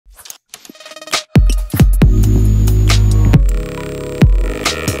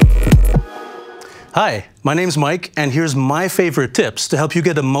Hi, my name's Mike, and here's my favorite tips to help you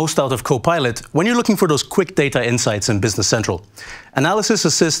get the most out of Copilot when you're looking for those quick data insights in Business Central. Analysis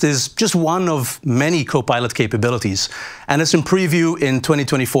Assist is just one of many Copilot capabilities, and it's in preview in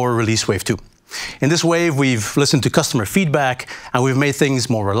 2024 Release Wave 2. In this wave, we've listened to customer feedback, and we've made things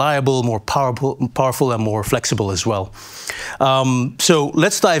more reliable, more powerful, and more flexible as well. So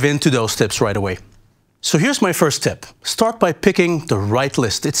let's dive into those tips right away. So here's my first tip. Start by picking the right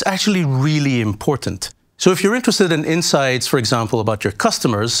list. It's actually really important. So if you're interested in insights, for example, about your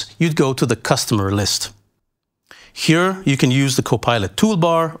customers, you'd go to the customer list. Here, you can use the Copilot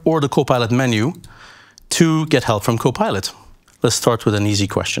toolbar or the Copilot menu to get help from Copilot. Let's start with an easy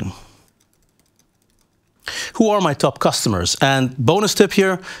question. Who are my top customers? And bonus tip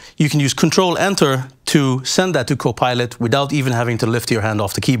here, you can use Control-Enter to send that to Copilot without even having to lift your hand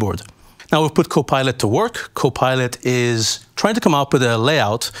off the keyboard. Now we've put Copilot to work. Copilot is trying to come up with a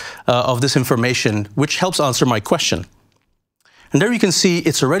layout of this information, which helps answer my question. And there you can see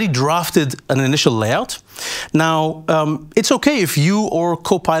it's already drafted an initial layout. Now, it's okay if you or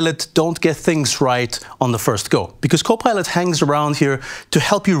Copilot don't get things right on the first go, because Copilot hangs around here to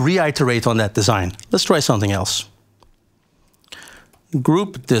help you reiterate on that design. Let's try something else.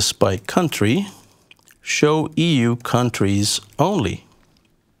 Group this by country. Show EU countries only.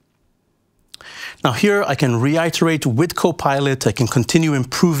 Now here I can reiterate with Copilot, I can continue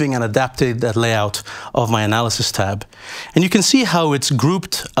improving and adapting that layout of my analysis tab. And you can see how it's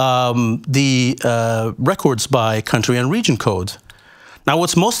grouped the records by country and region code. Now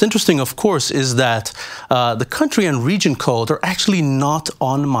what's most interesting, of course, is that the country and region code are actually not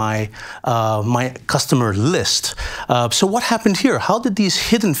on my customer list. So what happened here? How did these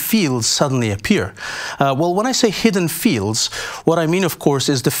hidden fields suddenly appear? Well, when I say hidden fields, what I mean, of course,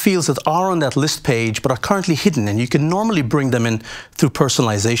 is the fields that are on that list page but are currently hidden, and you can normally bring them in through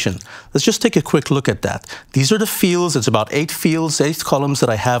personalization. Let's just take a quick look at that. These are the fields. It's about 8 fields, 8 columns that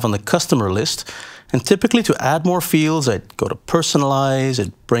I have on the customer list. And typically to add more fields, I'd go to Personalize,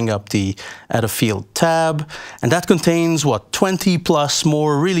 I'd bring up the Add a Field tab, and that contains, 20 plus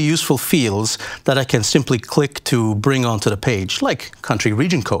more really useful fields that I can simply click to bring onto the page, like country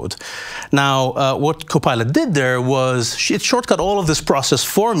region code. Now, what Copilot did there was it shortcut all of this process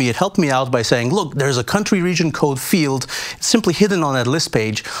for me. It helped me out by saying, look, there's a country region code field. It's simply hidden on that list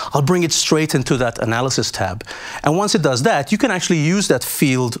page. I'll bring it straight into that analysis tab. And once it does that, you can actually use that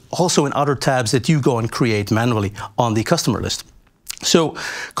field also in other tabs that you go and create manually on the customer list. So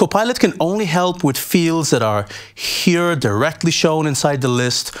Copilot can only help with fields that are here directly shown inside the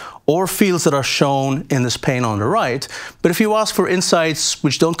list, or fields that are shown in this pane on the right. But if you ask for insights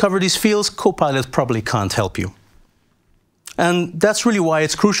which don't cover these fields, Copilot probably can't help you. And that's really why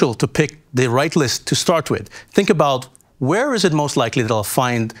it's crucial to pick the right list to start with. Think about where is it most likely that I'll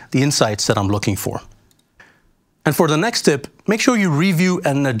find the insights that I'm looking for. And for the next tip, make sure you review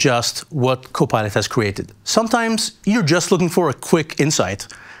and adjust what Copilot has created. Sometimes you're just looking for a quick insight,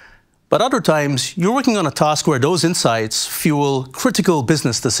 but other times you're working on a task where those insights fuel critical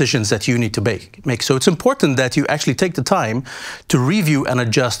business decisions that you need to make. So it's important that you actually take the time to review and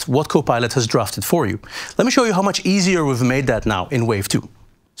adjust what Copilot has drafted for you. Let me show you how much easier we've made that now in Wave 2.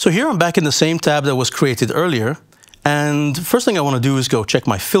 So here I'm back in the same tab that was created earlier. And the first thing I want to do is go check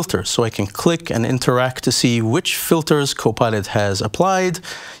my filters, so I can click and interact to see which filters Copilot has applied.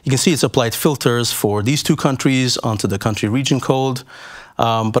 You can see it's applied filters for these 2 countries onto the country region code.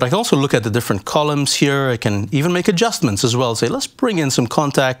 But I can also look at the different columns here. I can even make adjustments as well. Say, let's bring in some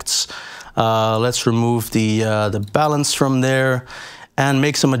contacts. Let's remove the balance from there and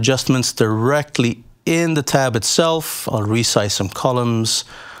make some adjustments directly in the tab itself. I'll resize some columns.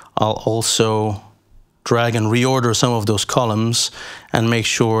 I'll also drag and reorder some of those columns and make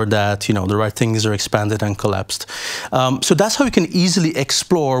sure that the right things are expanded and collapsed. So that's how you can easily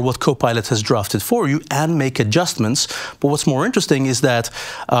explore what Copilot has drafted for you and make adjustments. But what's more interesting is that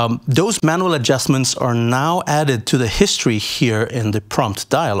those manual adjustments are now added to the history here in the prompt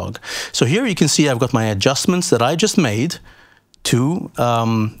dialog. So here you can see I've got my adjustments that I just made to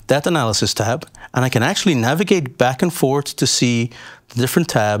that analysis tab, and I can actually navigate back and forth to see the different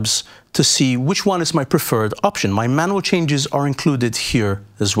tabs to see which one is my preferred option. My manual changes are included here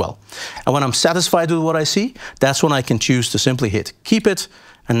as well. And when I'm satisfied with what I see, that's when I can choose to simply hit keep it,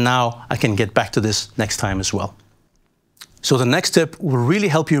 and now I can get back to this next time as well. So the next tip will really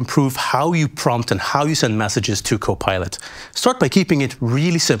help you improve how you prompt and how you send messages to Copilot. Start by keeping it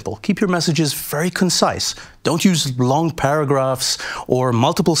really simple. Keep your messages very concise. Don't use long paragraphs or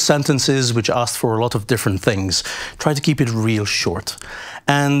multiple sentences which ask for a lot of different things. Try to keep it real short.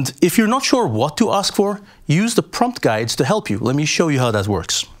 And if you're not sure what to ask for, use the prompt guides to help you. Let me show you how that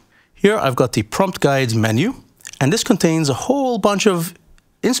works. Here I've got the prompt guide menu, and this contains a whole bunch of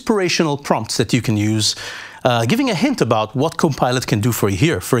inspirational prompts that you can use, giving a hint about what Copilot can do for you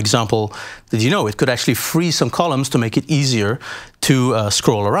here. For example, did you know it could actually freeze some columns to make it easier to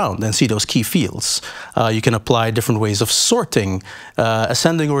scroll around and see those key fields? You can apply different ways of sorting,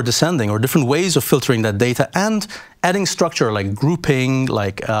 ascending or descending, or different ways of filtering that data, and adding structure like grouping,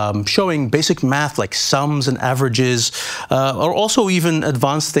 like showing basic math like sums and averages, or also even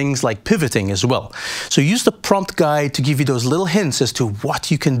advanced things like pivoting as well. So use the prompt guide to give you those little hints as to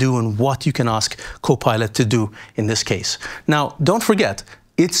what you can do and what you can ask Copilot to do in this case. Now, don't forget,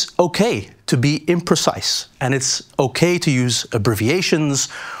 it's okay to be imprecise, and it's okay to use abbreviations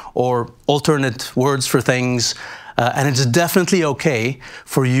or alternate words for things. And it's definitely okay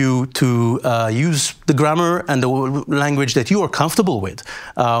for you to use the grammar and the language that you are comfortable with.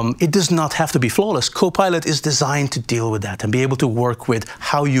 It does not have to be flawless. Copilot is designed to deal with that and be able to work with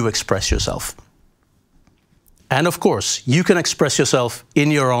how you express yourself. And of course, you can express yourself in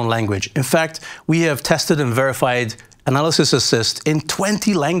your own language. In fact, we have tested and verified Analysis Assist in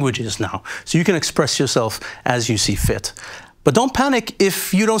 20 languages now. So you can express yourself as you see fit. But don't panic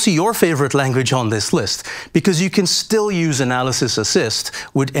if you don't see your favorite language on this list, because you can still use Analysis Assist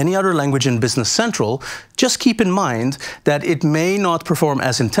with any other language in Business Central. Just keep in mind that it may not perform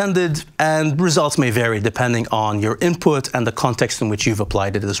as intended, and results may vary depending on your input and the context in which you've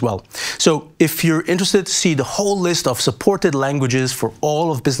applied it as well. So if you're interested to see the whole list of supported languages for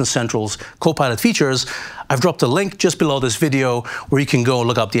all of Business Central's Copilot features, I've dropped a link just below this video where you can go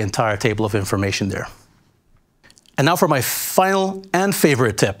look up the entire table of information there. And now for my final and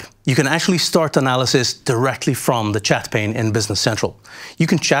favorite tip. You can actually start analysis directly from the chat pane in Business Central. You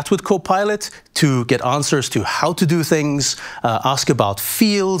can chat with Copilot to get answers to how to do things, ask about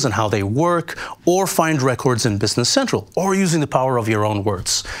fields and how they work, or find records in Business Central, or using the power of your own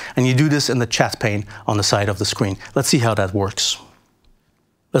words. And you do this in the chat pane on the side of the screen. Let's see how that works.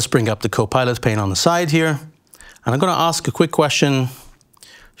 Let's bring up the Copilot pane on the side here. And I'm going to ask a quick question.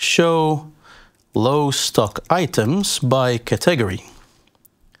 Show low stock items by category.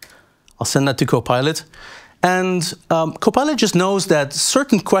 I'll send that to Copilot. And Copilot just knows that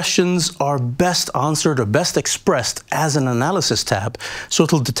certain questions are best answered or best expressed as an analysis tab. So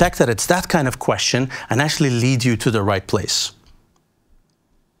it'll detect that it's that kind of question and actually lead you to the right place.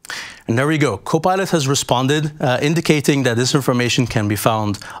 And there we go. Copilot has responded, indicating that this information can be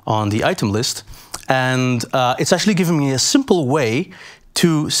found on the item list. And it's actually given me a simple way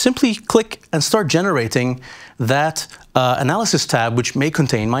to simply click and start generating that analysis tab, which may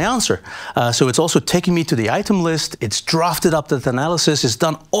contain my answer. So it's also taking me to the item list, it's drafted up that analysis, it's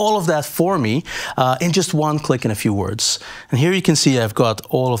done all of that for me in just one click and a few words. And here you can see I've got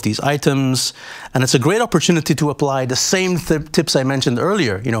all of these items, and it's a great opportunity to apply the same tips I mentioned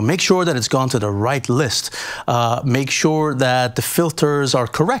earlier. You know, make sure that it's gone to the right list. Make sure that the filters are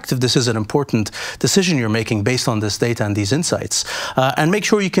correct if this is an important decision you're making based on this data and these insights. And make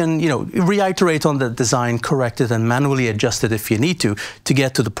sure you can, reiterate on the design, correct it, and manually adjust it if you need to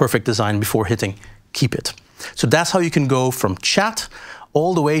get to the perfect design before hitting keep it. So that's how you can go from chat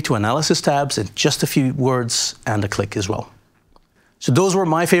all the way to analysis tabs in just a few words and a click as well. So those were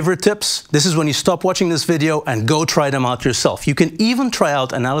my favorite tips. This is when you stop watching this video and go try them out yourself. You can even try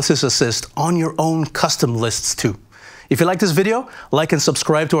out Analysis Assist on your own custom lists too. If you like this video, like and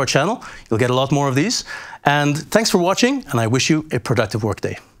subscribe to our channel. You'll get a lot more of these. And thanks for watching, and I wish you a productive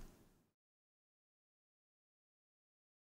workday.